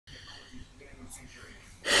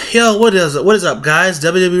Yo, what is up, guys?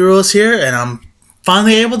 WW Rules here, and I'm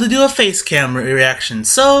finally able to do a face cam reaction,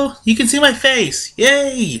 so you can see my face.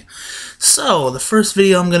 Yay! So the first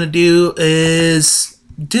video I'm gonna do is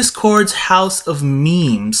Discord's House of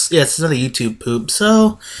Memes. Yeah, it's another YouTube poop.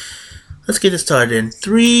 So let's get it started in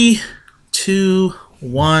 3, 2,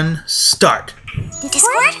 1, start.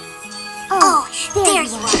 Discord? Oh, there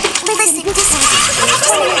you are. Listen, Discord.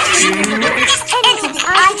 Anything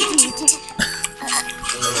I can do to...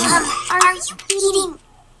 are you eating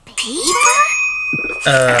paper?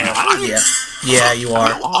 Yeah, you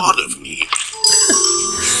are. Odd of me.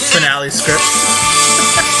 Finale script.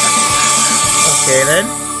 Okay then.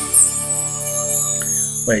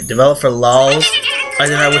 Wait, develop for lols. I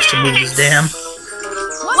did not wish to move this dam.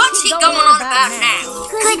 What's he going on about now?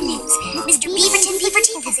 Good news. Mr.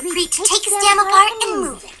 Beaverton has agreed to take his dam apart and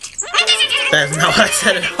move it. That's not what I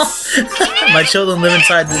said at all. My children live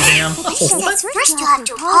inside the dam. First you'll have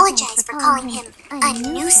to apologize for calling him a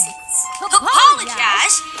nuisance.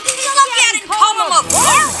 Apologize? Look at it and call him a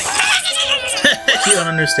varmint. You don't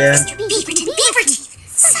understand. Mr. Beaverton,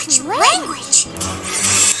 such language.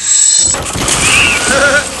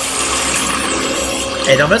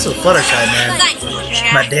 Hey, don't mess with Fluttershy, man. Thanks,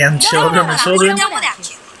 Fluttershy. My damn children, my children. Done without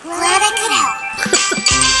you. Glad I could help.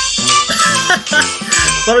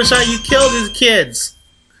 Fluttershy, you killed his kids.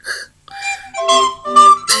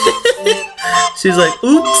 She's like,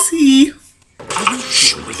 oopsie.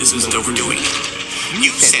 Sure, this isn't overdoing it. You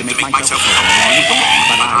said to make myself comfortable,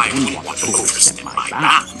 but I wouldn't want to overstep my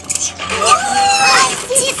bounds. I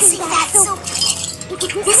did say that, so if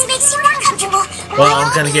this makes you more comfortable, Well,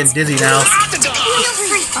 I'm kind of getting dizzy now. feel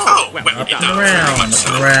free. Oh, well, Up it and does around, very much up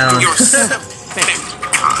so. and around. You're so very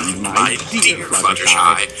kind, my dear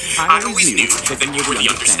Fluttershy. I always knew that you were the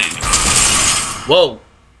understanding. Whoa.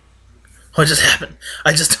 What just happened?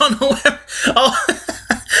 I just don't know where. Oh,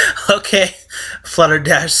 okay.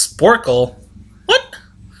 Flutterdash Sporkle. What?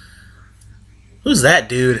 Who's that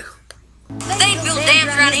dude? They built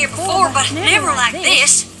dams around here before, but never like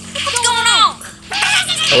this. What's going on?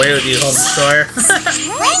 Away with you, home destroyer.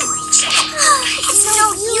 Language? It's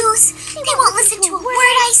no use. They won't listen to a word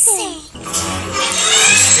I say.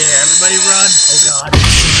 Yeah, everybody run. Oh, God.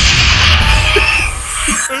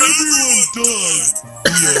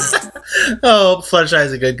 Oh, Fluttershy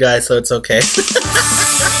is a good guy, so it's okay.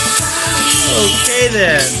 Okay,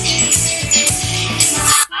 then.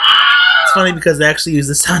 It's funny because they actually use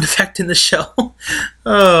the sound effect in the show.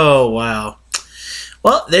 Oh, wow.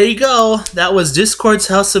 Well, there you go. That was Discord's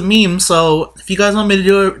House of Memes. So if you guys want me to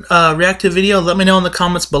do a reactive video, let me know in the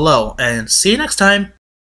comments below. And see you next time.